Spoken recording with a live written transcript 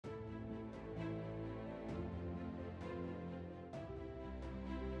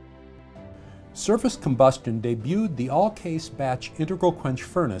Surface Combustion debuted the Allcase batch integral quench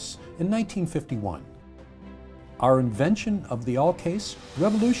furnace in 1951. Our invention of the Allcase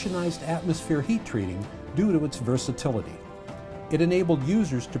revolutionized atmosphere heat treating due to its versatility. It enabled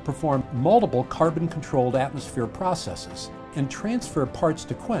users to perform multiple carbon-controlled atmosphere processes and transfer parts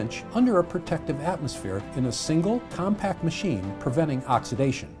to quench under a protective atmosphere in a single, compact machine, preventing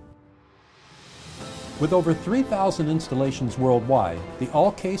oxidation. With over 3,000 installations worldwide, the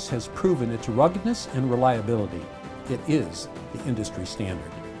Allcase has proven its ruggedness and reliability. It is the industry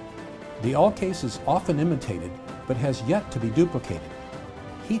standard. The Allcase is often imitated, but has yet to be duplicated.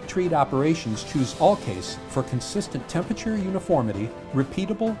 Heat treat operations choose Allcase for consistent temperature uniformity,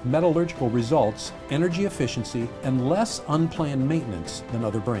 repeatable metallurgical results, energy efficiency, and less unplanned maintenance than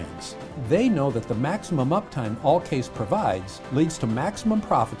other brands. They know that the maximum uptime Allcase provides leads to maximum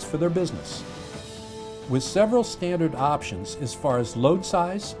profits for their business. With several standard options as far as load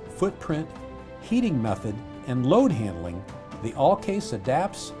size, footprint, heating method, and load handling, the Allcase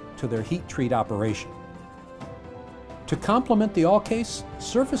adapts to their heat treat operation. To complement the Allcase,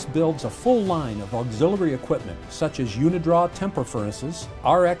 Surface builds a full line of auxiliary equipment such as Unidraw temper furnaces,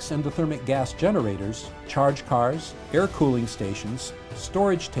 RX endothermic gas generators, charge cars, air cooling stations,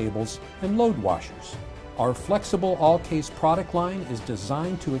 storage tables, and load washers. Our flexible Allcase product line is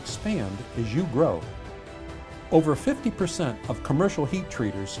designed to expand as you grow. Over 50% of commercial heat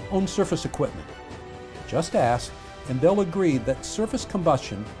treaters own Surface equipment. Just ask, and they'll agree that Surface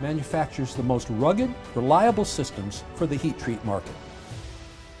Combustion manufactures the most rugged, reliable systems for the heat treat market.